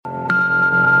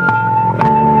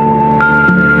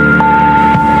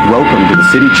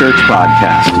City Church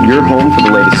Podcast, your home for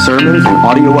the latest sermons and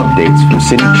audio updates from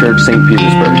City Church St.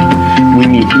 Petersburg. We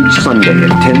meet each Sunday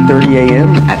at 10:30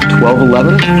 a.m. at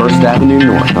 1211 First Avenue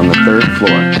North on the 3rd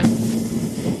floor.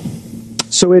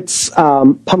 So it's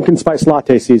pumpkin spice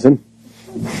latte season.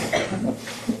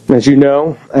 As you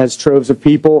know, as troves of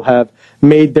people have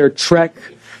made their trek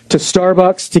to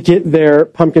Starbucks to get their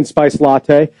pumpkin spice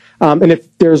latte. And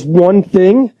if there's one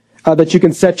thing that you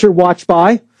can set your watch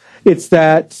by, it's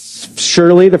that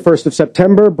surely the 1st of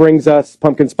September brings us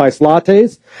pumpkin spice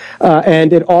lattes,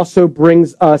 and it also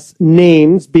brings us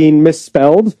names being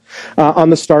misspelled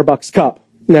on the Starbucks cup.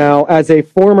 Now, as a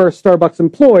former Starbucks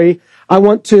employee, I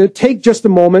want to take just a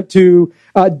moment to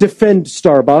defend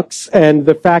Starbucks and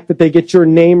the fact that they get your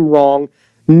name wrong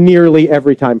nearly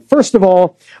every time. First of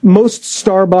all, most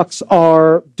Starbucks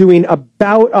are doing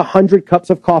about 100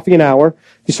 cups of coffee an hour.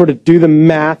 If you sort of do the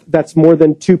math, that's more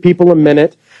than 2 people a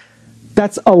minute.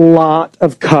 That's a lot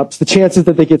of cups. The chances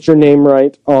that they get your name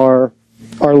right are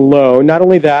low. Not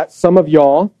only that, some of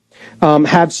y'all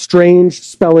have strange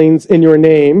spellings in your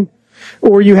name,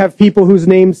 or you have people whose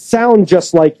names sound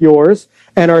just like yours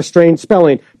and are strange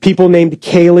spelling. People named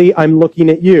Kaylee, I'm looking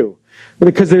at you.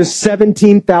 Because there's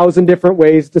 17,000 different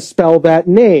ways to spell that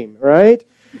name, right?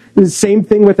 The same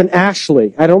thing with an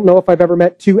Ashley. I don't know if I've ever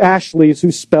met 2 Ashleys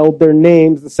who spelled their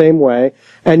names the same way,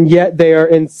 and yet they are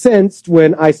incensed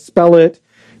when I spell it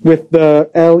with the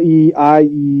L-E-I-E-I-G-H-E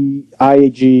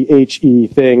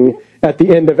thing at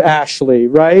the end of Ashley,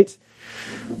 right?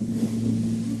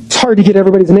 It's hard to get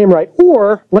everybody's name right.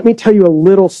 Or, let me tell you a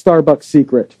little Starbucks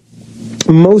secret.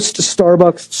 Most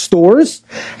Starbucks stores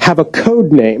have a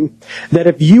code name that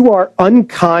if you are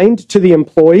unkind to the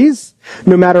employees,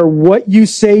 no matter what you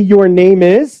say your name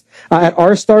is, at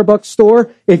our Starbucks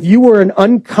store, if you were an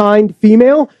unkind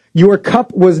female, your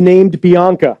cup was named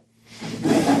Bianca.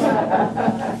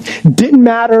 Didn't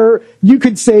matter. You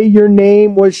could say your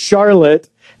name was Charlotte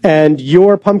and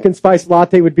your pumpkin spice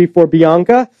latte would be for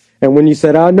Bianca. And when you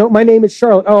said, oh, no, my name is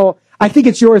Charlotte. Oh, I think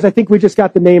it's yours. I think we just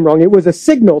got the name wrong. It was a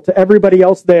signal to everybody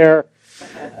else there.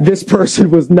 This person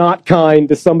was not kind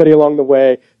to somebody along the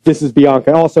way. This is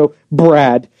Bianca. Also,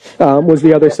 Brad was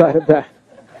the other side of that.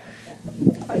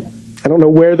 I don't know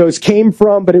where those came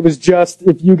from, but it was just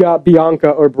if you got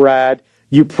Bianca or Brad,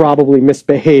 you probably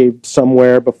misbehaved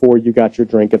somewhere before you got your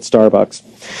drink at Starbucks.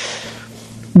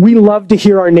 We love to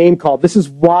hear our name called. This is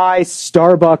why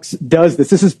Starbucks does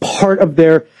this. This is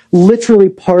literally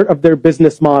part of their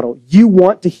business model. You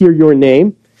want to hear your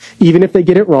name, even if they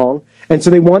get it wrong. And so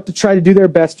they want to try to do their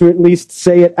best to at least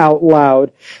say it out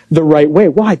loud the right way.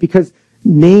 Why? Because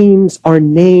our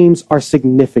names are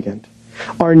significant.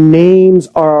 Our names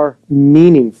are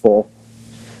meaningful.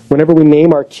 Whenever we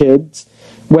name our kids,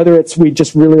 whether it's we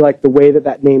just really like the way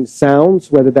that name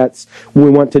sounds, whether that's we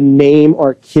want to name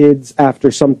our kids after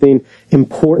something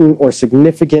important or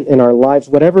significant in our lives,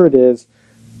 whatever it is,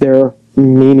 they're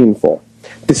meaningful.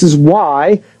 This is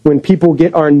why when people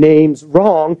get our names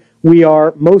wrong, we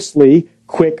are mostly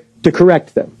quick to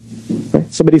correct them.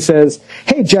 Right? Somebody says,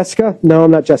 hey, Jessica. No,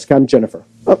 I'm not Jessica, I'm Jennifer.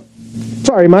 Oh,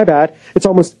 sorry, my bad. It's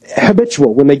almost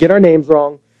habitual. When they get our names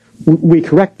wrong, we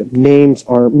correct them. Names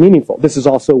are meaningful. This is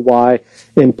also why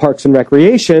in Parks and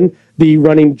Recreation, the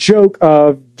running joke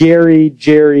of Gary,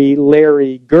 Jerry,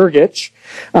 Larry, Gergich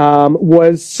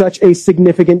was such a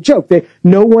significant joke.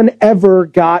 No one ever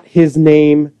got his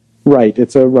name right.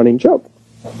 It's a running joke.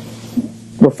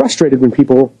 We're frustrated when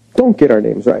people don't get our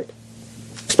names right,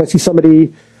 especially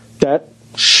somebody that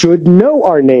should know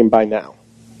our name by now.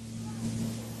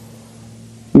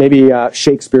 Maybe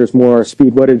Shakespeare's more our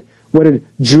speed. What did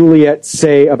Juliet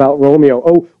say about Romeo?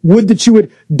 Oh, would that you would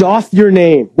doff your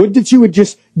name. Would that you would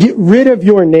just get rid of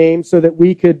your name so that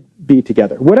we could be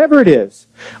together. Whatever it is,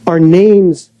 our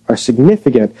names are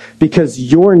significant because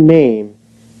your name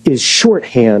is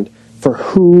shorthand for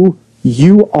who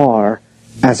you are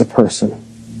as a person.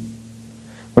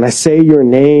 When I say your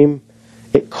name,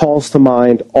 it calls to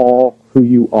mind all who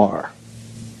you are.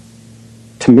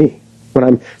 To me. When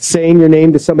I'm saying your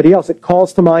name to somebody else, it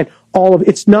calls to mind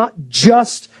it's not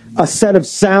just a set of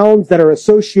sounds that are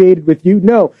associated with you.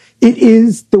 No, it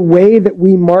is the way that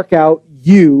we mark out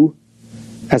you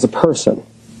as a person.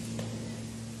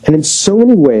 And in so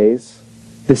many ways,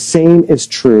 the same is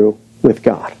true with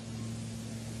God.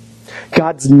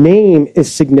 God's name is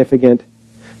significant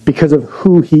because of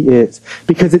who he is,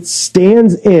 because it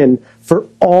stands in for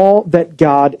all that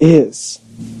God is.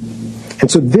 And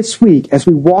so this week, as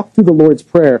we walk through the Lord's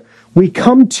Prayer, we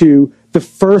come to the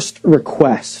first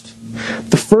request.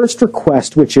 The first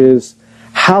request, which is,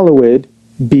 hallowed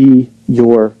be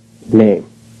your name.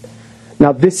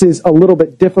 Now, this is a little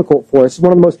bit difficult for us. It's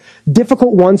one of the most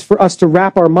difficult ones for us to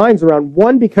wrap our minds around.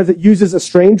 One, because it uses a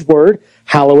strange word,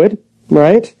 hallowed,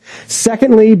 right?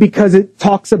 Secondly, because it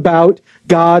talks about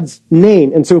God's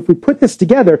name. And so if we put this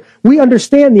together, we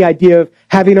understand the idea of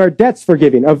having our debts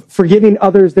forgiven, of forgiving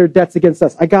others their debts against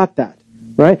us. I got that,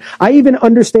 right? I even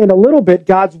understand a little bit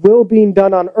God's will being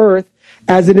done on earth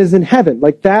as it is in heaven.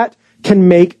 Like that can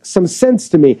make some sense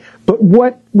to me. But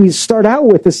what we start out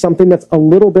with is something that's a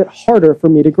little bit harder for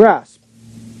me to grasp.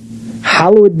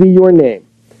 Hallowed be your name.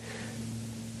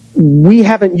 We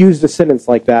haven't used a sentence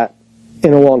like that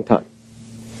in a long time.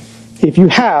 If you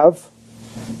have,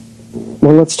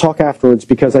 well, let's talk afterwards,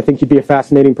 because I think you'd be a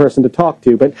fascinating person to talk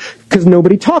to, but because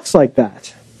nobody talks like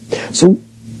that. So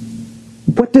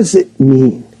what does it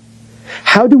mean?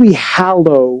 How do we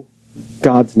hallow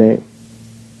God's name?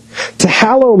 To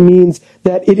hallow means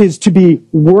that it is to be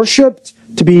worshipped,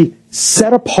 to be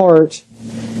set apart,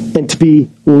 and to be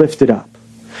lifted up.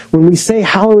 When we say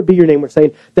hallowed be your name, we're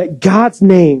saying that God's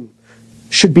name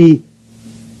should be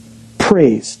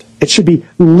praised. It should be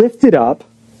lifted up,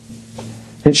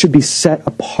 and it should be set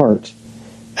apart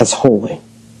as holy.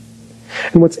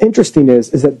 And what's interesting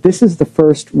is that this is the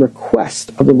first request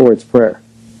of the Lord's Prayer.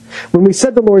 When we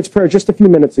said the Lord's Prayer just a few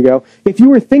minutes ago, if you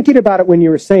were thinking about it when you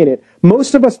were saying it,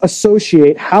 most of us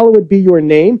associate hallowed be your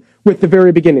name with the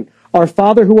very beginning. Our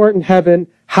Father who art in heaven,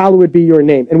 hallowed be your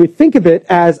name. And we think of it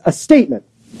as a statement.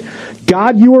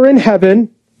 God, you are in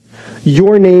heaven,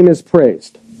 your name is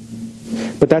praised.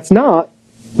 But that's not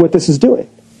what this is doing.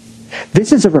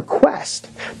 This is a request.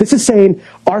 This is saying,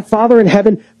 our Father in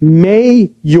heaven,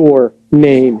 may your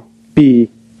name be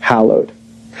hallowed.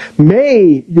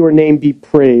 May your name be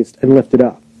praised and lifted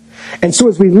up. And so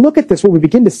as we look at this, what we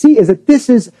begin to see is that this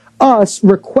is us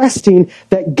requesting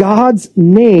that God's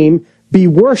name be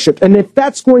worshipped. And if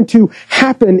that's going to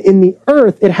happen in the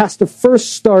earth, it has to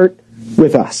first start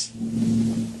with us.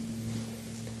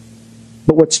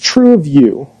 But what's true of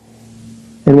you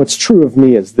and what's true of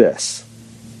me is this.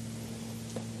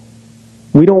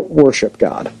 We don't worship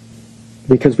God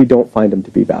because we don't find him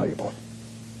to be valuable.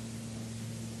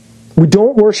 We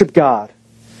don't worship God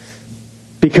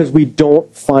because we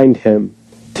don't find him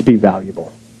to be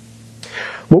valuable.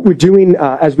 What we're doing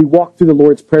as we walk through the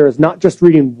Lord's Prayer is not just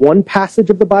reading one passage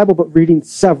of the Bible, but reading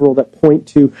several that point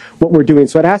to what we're doing.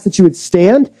 So I'd ask that you would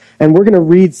stand, and we're going to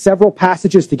read several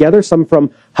passages together, some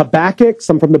from Habakkuk,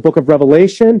 some from the book of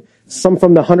Revelation, some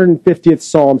from the 150th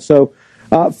Psalm. So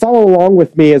follow along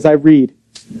with me as I read.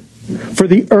 For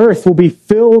the earth will be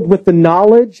filled with the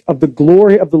knowledge of the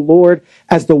glory of the Lord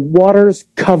as the waters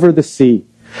cover the sea.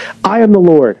 I am the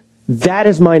Lord. That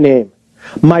is my name.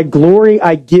 My glory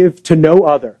I give to no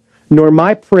other, nor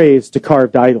my praise to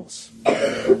carved idols.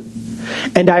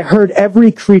 And I heard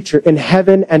every creature in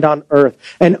heaven and on earth,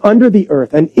 and under the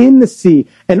earth, and in the sea,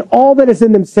 and all that is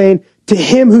in them, saying, to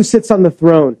him who sits on the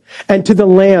throne, and to the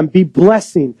Lamb be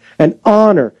blessing, and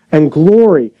honor, and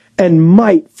glory, and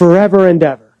might forever and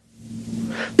ever.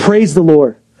 Praise the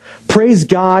Lord. Praise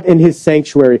God in his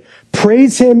sanctuary.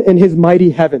 Praise him in his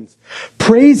mighty heavens.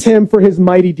 Praise him for his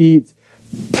mighty deeds.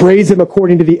 Praise him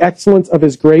according to the excellence of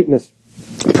his greatness.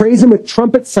 Praise him with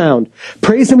trumpet sound.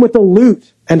 Praise him with the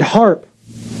lute and harp.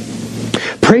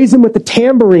 Praise him with the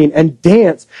tambourine and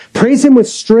dance. Praise him with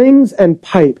strings and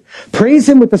pipe. Praise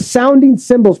him with the sounding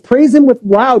cymbals. Praise him with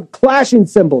loud clashing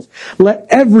cymbals. Let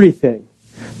everything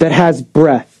that has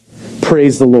breath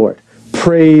praise the Lord.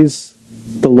 Praise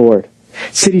the Lord.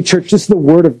 City Church, this is the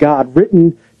Word of God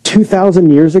written 2,000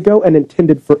 years ago and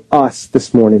intended for us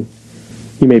this morning.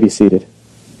 You may be seated.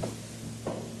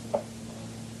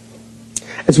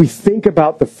 As we think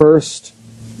about the first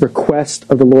request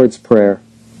of the Lord's Prayer,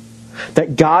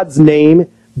 that God's name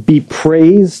be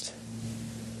praised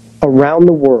around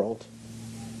the world,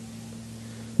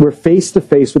 we're face to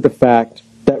face with the fact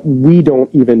that we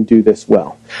don't even do this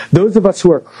well. Those of us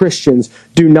who are Christians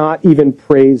do not even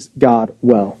praise God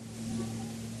well.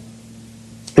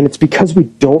 And it's because we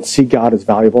don't see God as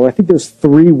valuable. And I think there's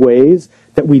three ways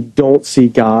that we don't see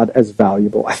God as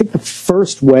valuable. I think the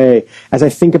first way, as I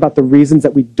think about the reasons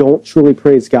that we don't truly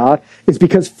praise God, is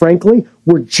because, frankly,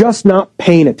 we're just not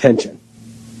paying attention.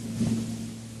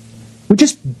 We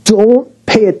just don't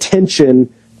pay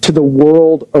attention to the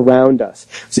world around us.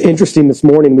 It's interesting, this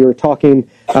morning we were talking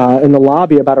in the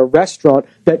lobby about a restaurant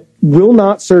that will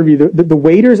not serve you. The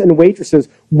waiters and waitresses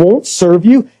won't serve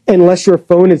you unless your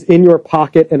phone is in your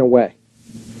pocket and away.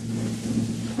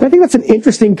 And I think that's an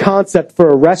interesting concept for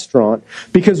a restaurant,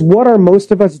 because what are most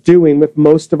of us doing with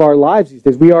most of our lives these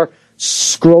days? We are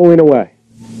scrolling away.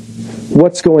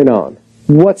 What's going on?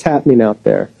 What's happening out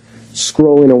there?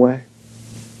 Scrolling away.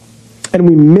 And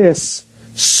we miss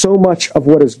so much of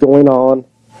what is going on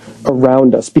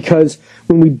around us. Because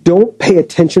when we don't pay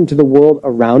attention to the world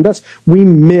around us, we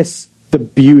miss the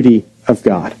beauty of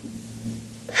God.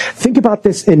 Think about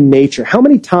this in nature. How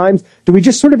many times do we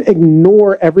just sort of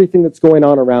ignore everything that's going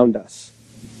on around us?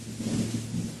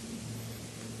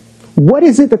 What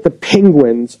is it that the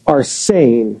penguins are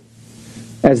saying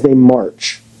as they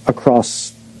march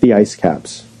across the ice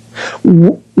caps?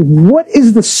 What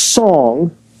is the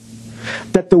song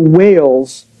that the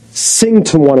whales sing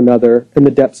to one another in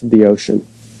the depths of the ocean?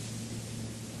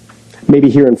 Maybe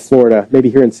here in Florida, maybe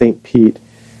here in St. Pete.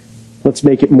 Let's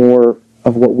make it more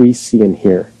of what we see and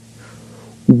hear.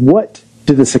 What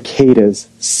do the cicadas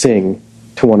sing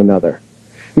to one another?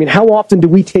 I mean, how often do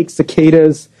we take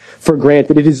cicadas for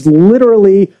granted? It is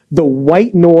literally the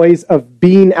white noise of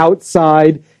being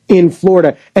outside in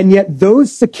Florida. And yet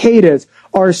those cicadas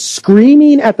are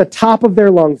screaming at the top of their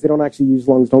lungs. They don't actually use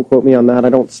lungs. Don't quote me on that. I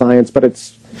don't science, but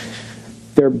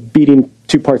they're beating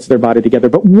two parts of their body together.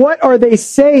 But what are they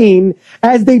saying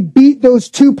as they beat those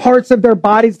two parts of their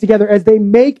bodies together, as they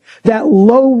make that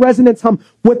low resonance hum?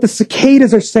 What the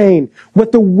cicadas are saying,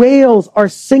 what the whales are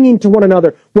singing to one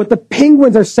another, what the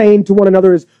penguins are saying to one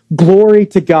another is glory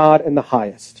to God in the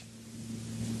highest.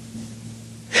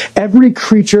 Every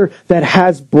creature that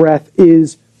has breath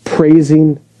is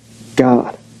praising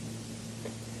God.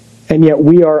 And yet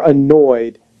we are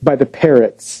annoyed by the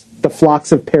parrots, the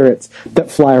flocks of parrots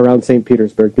that fly around St.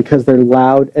 Petersburg, because they're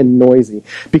loud and noisy,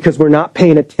 because we're not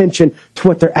paying attention to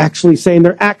what they're actually saying.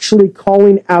 They're actually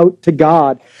calling out to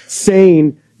God,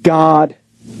 saying, God,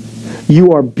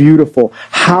 you are beautiful.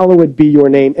 Hallowed be your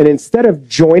name. And instead of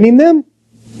joining them,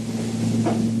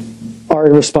 our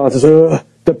response is,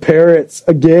 the parrots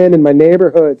again in my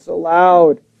neighborhood, so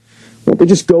loud. Won't they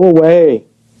just go away?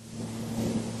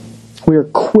 We are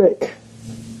quick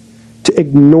to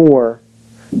ignore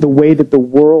the way that the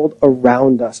world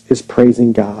around us is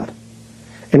praising God.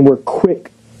 And we're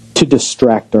quick to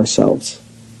distract ourselves.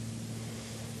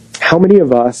 How many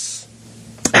of us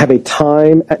have a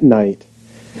time at night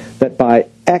that by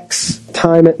X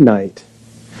time at night,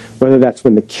 whether that's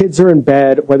when the kids are in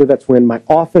bed, whether that's when my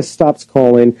office stops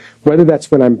calling, whether that's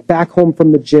when I'm back home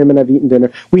from the gym and I've eaten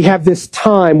dinner, we have this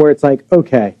time where it's like,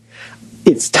 okay,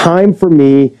 it's time for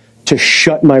me to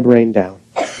shut my brain down.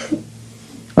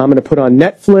 I'm going to put on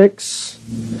Netflix.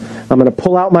 I'm going to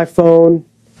pull out my phone.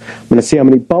 I'm going to see how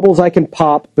many bubbles I can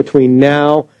pop between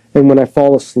now and when I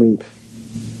fall asleep.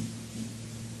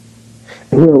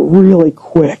 And we're really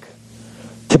quick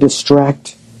to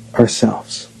distract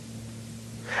ourselves.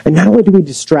 And not only do we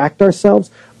distract ourselves,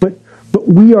 but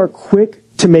we are quick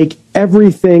to make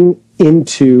everything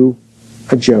into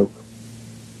a joke.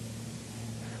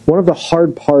 One of the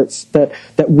hard parts that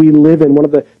we live in, one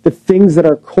of the things that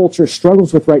our culture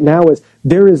struggles with right now is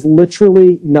there is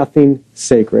literally nothing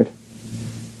sacred.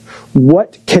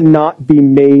 What cannot be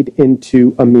made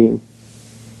into a meme?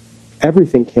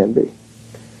 Everything can be.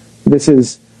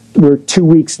 We're 2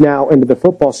 weeks now into the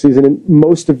football season, and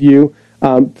most of you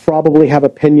probably have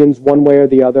opinions one way or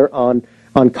the other on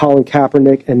Colin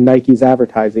Kaepernick and Nike's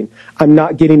advertising. I'm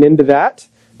not getting into that.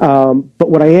 But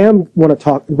what I do want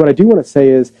to say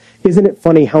is, isn't it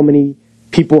funny how many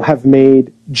people have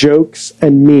made jokes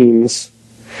and memes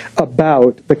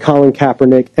about the Colin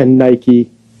Kaepernick and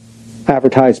Nike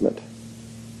advertisement?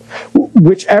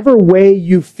 Whichever way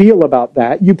you feel about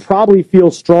that, you probably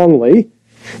feel strongly.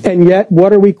 And yet,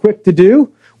 what are we quick to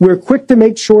do? We're quick to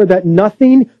make sure that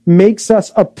nothing makes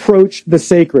us approach the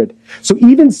sacred. So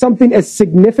even something as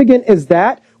significant as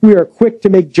that, we are quick to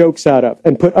make jokes out of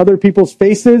and put other people's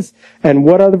faces and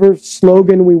whatever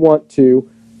slogan we want to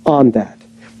on that.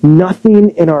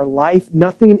 Nothing in our life,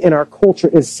 nothing in our culture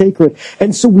is sacred.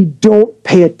 And so we don't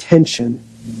pay attention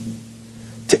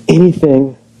to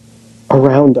anything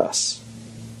around us.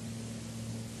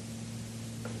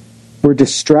 We're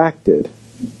distracted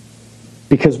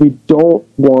because we don't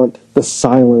want the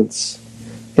silence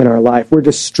in our life. We're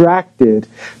distracted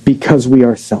because we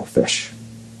are selfish.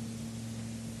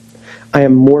 I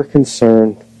am more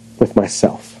concerned with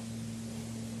myself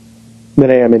than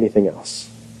I am anything else.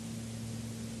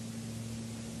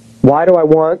 Why do I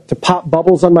want to pop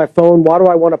bubbles on my phone? Why do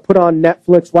I want to put on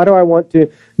Netflix? Why do I want to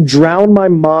drown my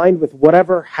mind with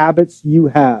whatever habits you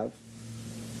have?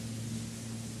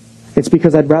 It's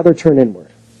because I'd rather turn inward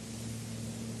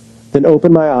than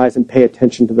open my eyes and pay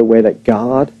attention to the way that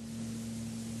God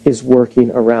is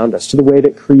working around us, to the way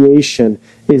that creation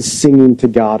is singing to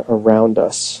God around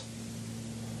us.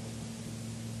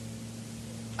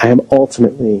 I am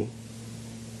ultimately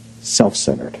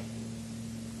self-centered.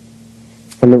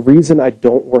 And the reason I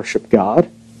don't worship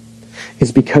God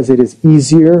is because it is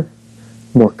easier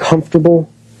more comfortable,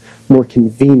 more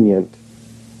convenient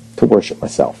to worship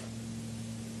myself.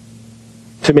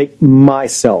 To make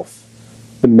myself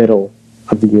the middle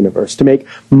of the universe. To make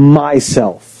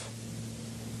myself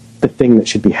the thing that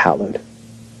should be hallowed.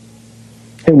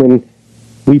 And when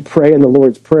we pray in the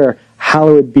Lord's Prayer,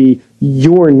 hallowed be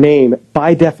your name,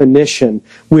 by definition,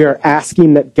 we are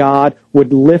asking that God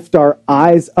would lift our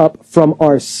eyes up from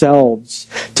ourselves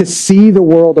to see the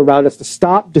world around us, to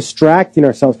stop distracting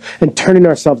ourselves and turning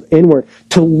ourselves inward,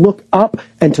 to look up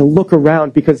and to look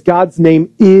around, because God's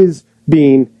name is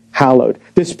being hallowed.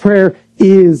 This prayer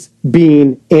is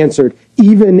being answered,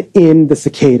 even in the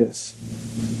cicadas.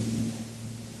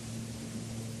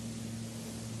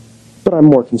 But I'm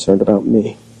more concerned about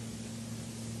me.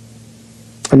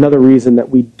 Another reason that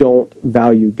we don't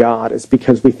value God is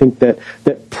because we think that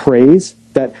praise,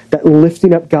 that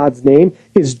lifting up God's name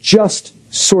is just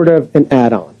sort of an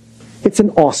add-on. It's an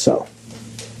also.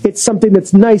 It's something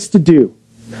that's nice to do.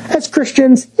 As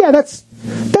Christians, yeah, that's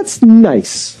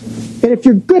nice. And if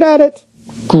you're good at it,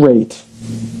 great.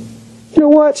 You know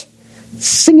what?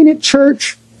 Singing at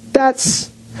church,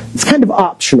 it's kind of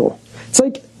optional. It's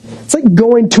like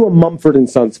going to a Mumford &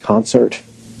 Sons concert.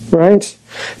 Right?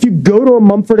 If you go to a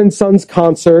Mumford & Sons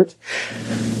concert,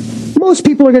 most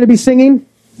people are going to be singing.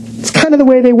 It's kind of the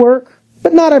way they work,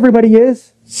 but not everybody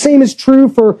is. Same is true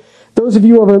for those of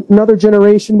you of another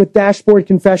generation with Dashboard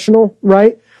Confessional,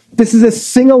 right? This is a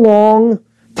sing-along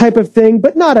type of thing,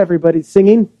 but not everybody's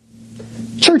singing.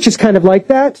 Church is kind of like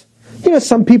that. You know,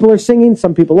 some people are singing,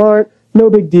 some people aren't. No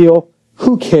big deal.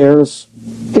 Who cares?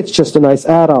 It's just a nice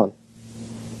add-on.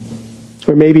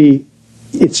 Or maybe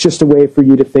it's just a way for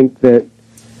you to think that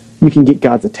you can get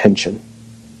God's attention.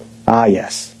 Ah,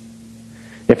 yes.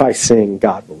 If I sing,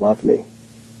 God will love me.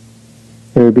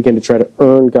 And we begin to try to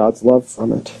earn God's love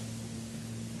from it.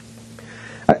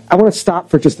 I want to stop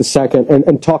for just a second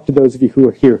and talk to those of you who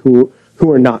are here who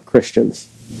are not Christians.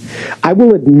 I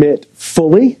will admit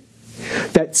fully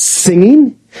that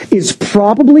singing is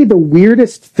probably the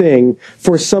weirdest thing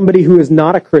for somebody who is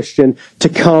not a Christian to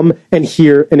come and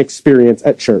hear and experience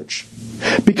at church.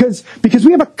 Because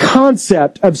we have a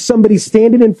concept of somebody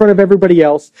standing in front of everybody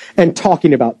else and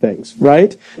talking about things,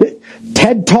 right?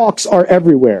 TED Talks are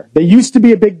everywhere. They used to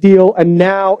be a big deal, and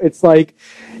now it's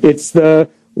the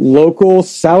local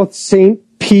South St.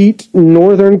 Pete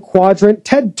Northern Quadrant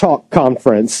TED Talk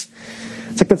conference.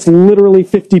 It's like that's literally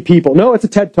 50 people. No, it's a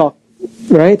TED Talk,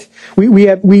 right?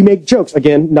 We make jokes.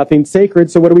 Again, nothing sacred,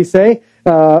 so what do we say?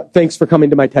 Thanks for coming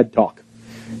to my TED Talk,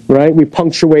 right? We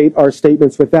punctuate our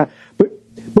statements with that.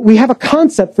 But we have a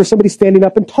concept for somebody standing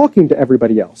up and talking to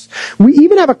everybody else. We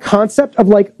even have a concept of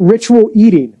like ritual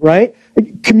eating, right?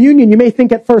 Communion, you may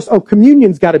think at first,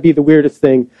 communion's got to be the weirdest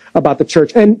thing about the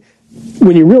church. And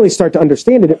when you really start to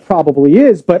understand it, it probably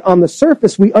is. But on the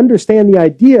surface, we understand the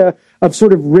idea of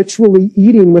sort of ritually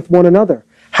eating with one another.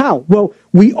 How? Well,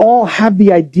 we all have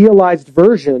the idealized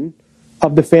version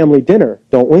of the family dinner,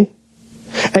 don't we?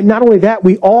 And not only that,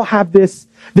 we all have this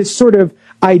sort of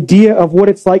idea of what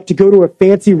it's like to go to a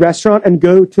fancy restaurant and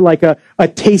go to like a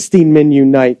tasting menu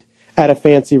night at a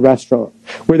fancy restaurant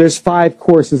where there's 5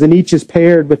 courses and each is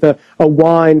paired with a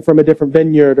wine from a different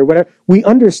vineyard or whatever. We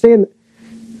understand.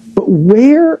 But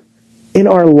where in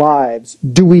our lives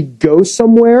do we go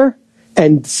somewhere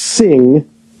and sing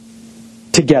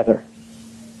together?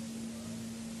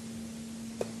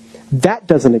 That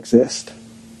doesn't exist.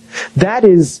 That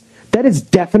is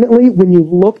definitely, when you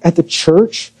look at the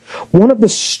church, one of the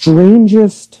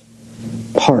strangest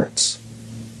parts.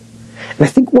 And I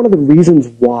think one of the reasons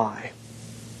why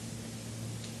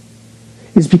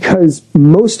is because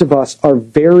most of us are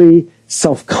very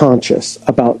self-conscious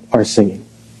about our singing.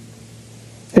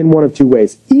 In one of two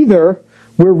ways. Either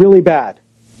we're really bad.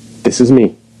 This is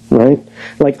me, right?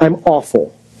 Like, I'm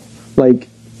awful. Like,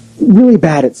 really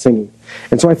bad at singing.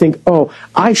 And so I think,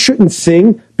 I shouldn't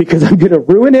sing because I'm going to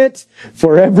ruin it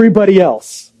for everybody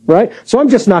else, right? So I'm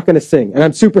just not going to sing, and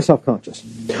I'm super self-conscious.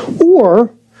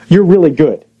 Or you're really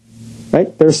good,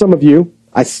 right? There are some of you,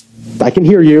 I can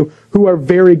hear you, who are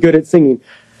very good at singing.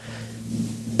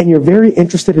 And you're very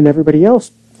interested in everybody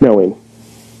else knowing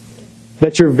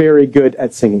that you're very good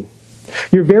at singing.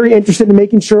 You're very interested in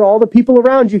making sure all the people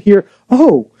around you hear,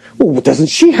 doesn't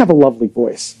she have a lovely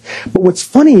voice? But what's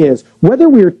funny is, whether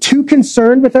we're too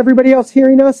concerned with everybody else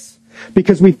hearing us,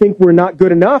 because we think we're not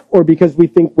good enough, or because we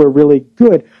think we're really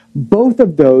good, both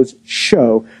of those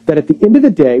show that at the end of the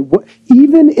day,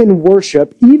 even in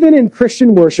worship, even in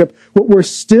Christian worship, what we're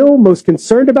still most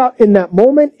concerned about in that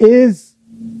moment is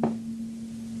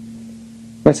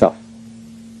myself.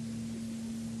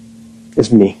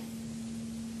 Is me.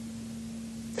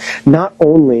 Not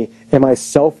only am I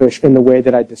selfish in the way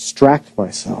that I distract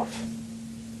myself.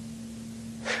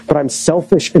 But I'm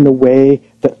selfish in the way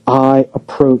that I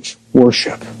approach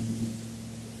worship.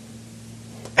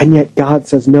 And yet God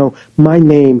says, no, my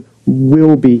name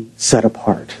will be set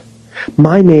apart.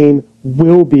 My name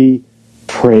will be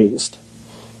praised.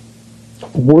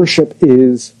 Worship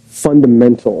is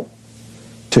fundamental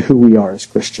to who we are as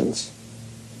Christians.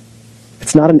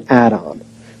 It's not an add-on.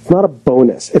 It's not a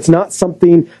bonus. It's not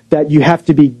something that you have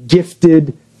to be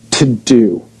gifted to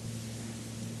do.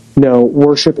 No,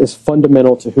 worship is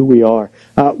fundamental to who we are.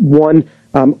 One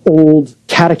old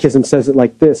catechism says it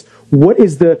like this: what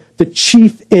is the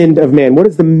chief end of man? What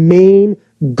is the main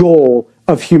goal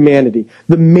of humanity?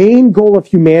 The main goal of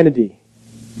humanity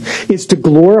is to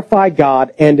glorify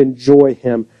God and enjoy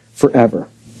Him forever.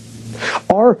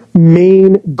 Our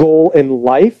main goal in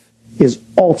life is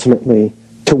ultimately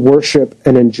to worship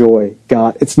and enjoy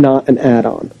God. It's not an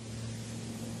add-on.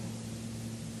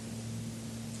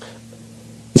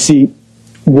 You see,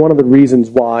 one of the reasons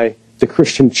why the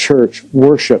Christian church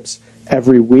worships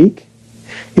every week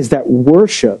is that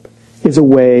worship is a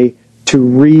way to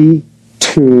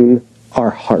retune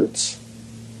our hearts.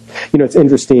 You know, it's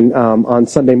interesting, on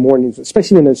Sunday mornings,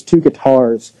 especially when there's two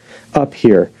guitars up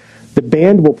here, the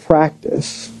band will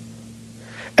practice,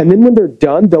 and then when they're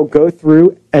done, they'll go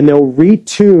through and they'll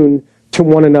retune to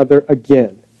one another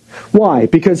again. Why?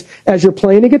 Because as you're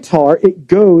playing a guitar, it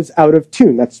goes out of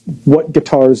tune. That's what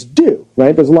guitars do,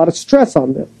 right? There's a lot of stress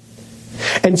on them.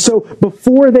 And so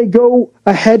before they go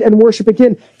ahead and worship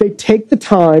again, they take the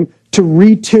time to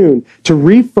retune, to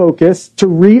refocus, to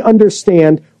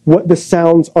re-understand what the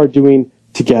sounds are doing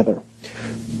together.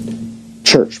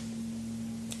 Church,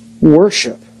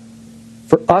 worship,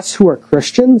 for us who are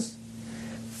Christians,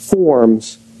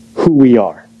 forms who we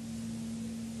are.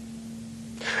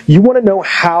 You want to know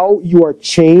how you are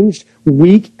changed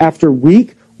week after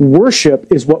week?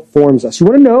 Worship is what forms us. You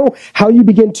want to know how you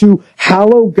begin to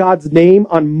hallow God's name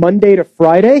on Monday to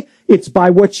Friday? It's by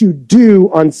what you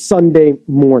do on Sunday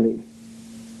morning.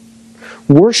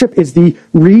 Worship is the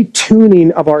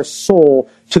retuning of our soul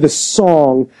to the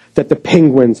song that the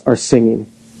penguins are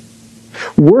singing.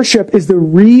 Worship is the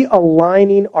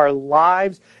realigning our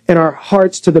lives and our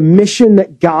hearts to the mission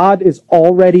that God is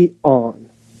already on.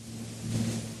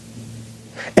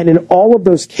 And in all of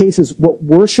those cases, what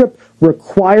worship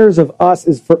requires of us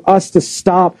is for us to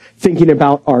stop thinking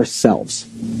about ourselves.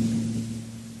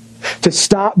 To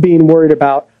stop being worried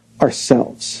about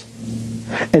ourselves.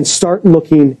 And start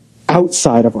looking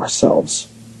outside of ourselves.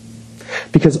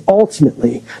 Because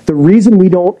ultimately, the reason we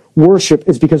don't worship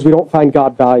is because we don't find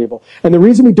God valuable. And the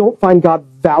reason we don't find God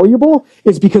valuable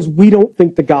is because we don't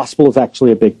think the gospel is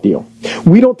actually a big deal.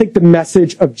 We don't think the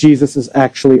message of Jesus is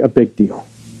actually a big deal.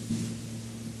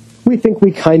 We think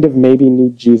we kind of maybe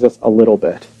need Jesus a little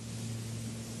bit.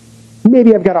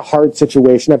 Maybe I've got a hard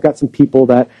situation. I've got some people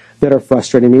that are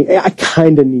frustrating me. I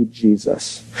kind of need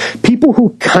Jesus. People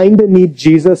who kind of need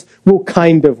Jesus will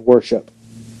kind of worship.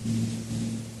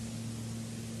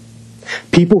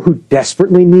 People who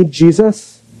desperately need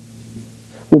Jesus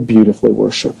will beautifully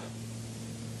worship.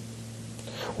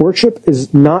 Worship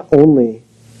is not only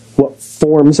what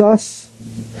forms us,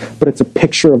 but it's a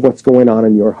picture of what's going on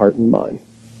in your heart and mind.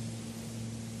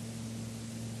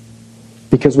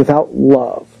 Because without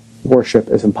love, worship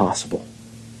is impossible.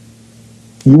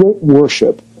 You won't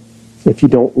worship if you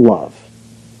don't love.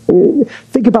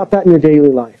 Think about that in your daily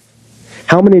life.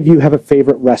 How many of you have a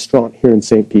favorite restaurant here in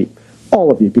St. Pete? All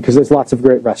of you, because there's lots of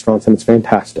great restaurants and it's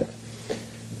fantastic.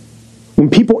 When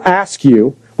people ask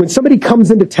you, when somebody comes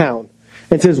into town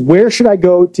and says, where should I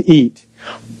go to eat?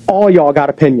 All y'all got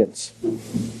opinions.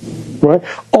 Right?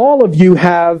 All of you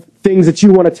have things that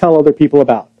you want to tell other people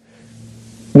about.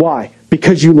 Why?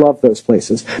 Because you love those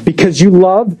places. Because you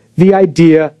love the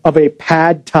idea of a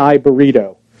pad thai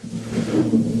burrito.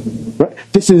 Right?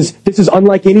 This is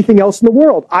unlike anything else in the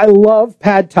world. I love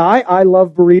pad thai. I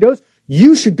love burritos.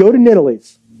 You should go to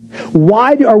Nittany's.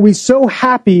 Why are we so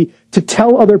happy to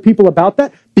tell other people about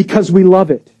that? Because we love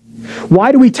it.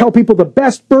 Why do we tell people the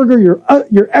best burger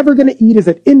you're ever going to eat is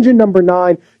at Engine Number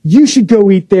 9? You should go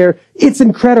eat there. It's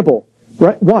incredible.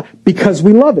 Right? Why? Because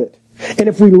we love it. And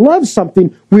if we love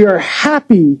something, we are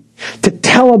happy to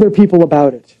tell other people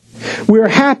about it. We are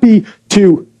happy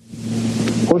to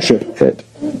worship it.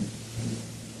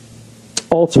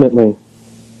 Ultimately,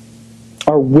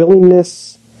 our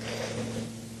willingness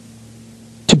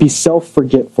to be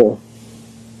self-forgetful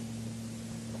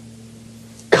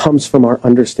comes from our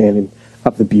understanding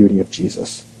of the beauty of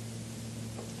Jesus.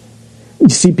 You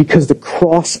see, because the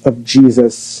cross of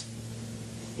Jesus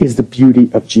is the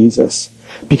beauty of Jesus.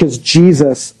 Because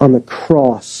Jesus on the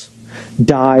cross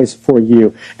dies for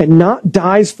you. And not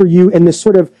dies for you in this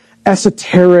sort of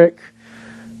esoteric,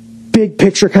 big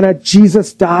picture kind of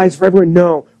Jesus dies for everyone.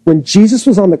 No. When Jesus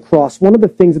was on the cross, one of the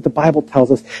things that the Bible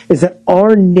tells us is that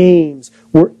our names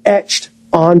were etched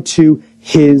onto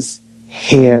his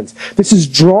hands. This is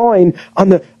drawing on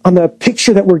the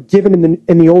picture that we're given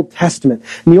in the Old Testament.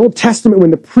 In the Old Testament,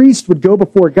 when the priest would go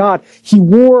before God, he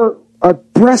wore a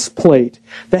breastplate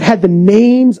that had the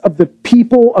names of the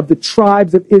people of the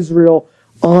tribes of Israel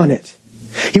on it.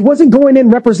 He wasn't going in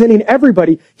representing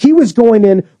everybody. He was going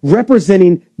in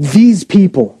representing these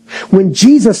people. When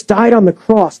Jesus died on the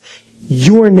cross,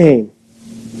 your name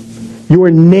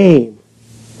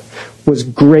was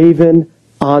graven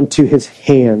onto his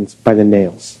hands by the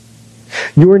nails.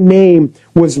 Your name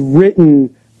was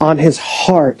written on his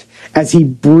heart as he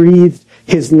breathed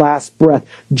his last breath.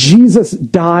 Jesus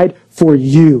died for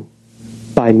you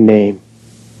by name.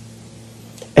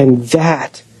 And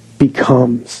that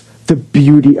becomes the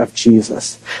beauty of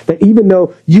Jesus. That even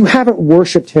though you haven't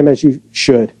worshiped him as you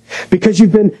should, because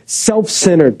you've been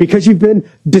self-centered, because you've been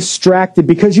distracted,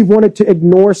 because you've wanted to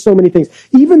ignore so many things,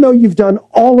 even though you've done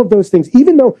all of those things,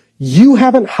 even though you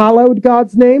haven't hallowed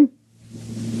God's name,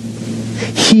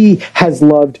 he has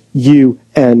loved you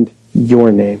and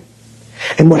your name.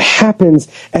 And what happens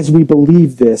as we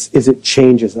believe this is it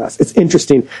changes us. It's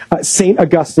interesting. St.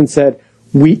 Augustine said,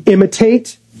 we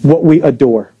imitate what we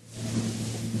adore.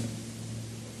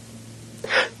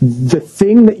 The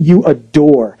thing that you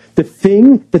adore, the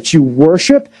thing that you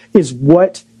worship is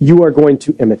what you are going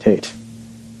to imitate.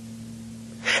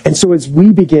 And so as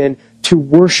we begin to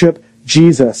worship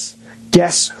Jesus,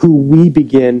 guess who we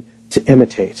begin to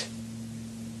imitate?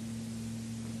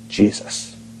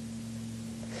 Jesus.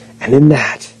 And in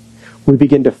that, we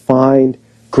begin to find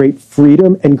great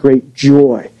freedom and great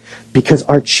joy, because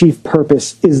our chief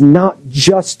purpose is not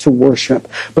just to worship,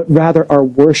 but rather our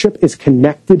worship is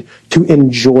connected to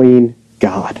enjoying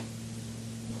God.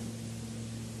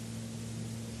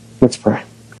 Let's pray.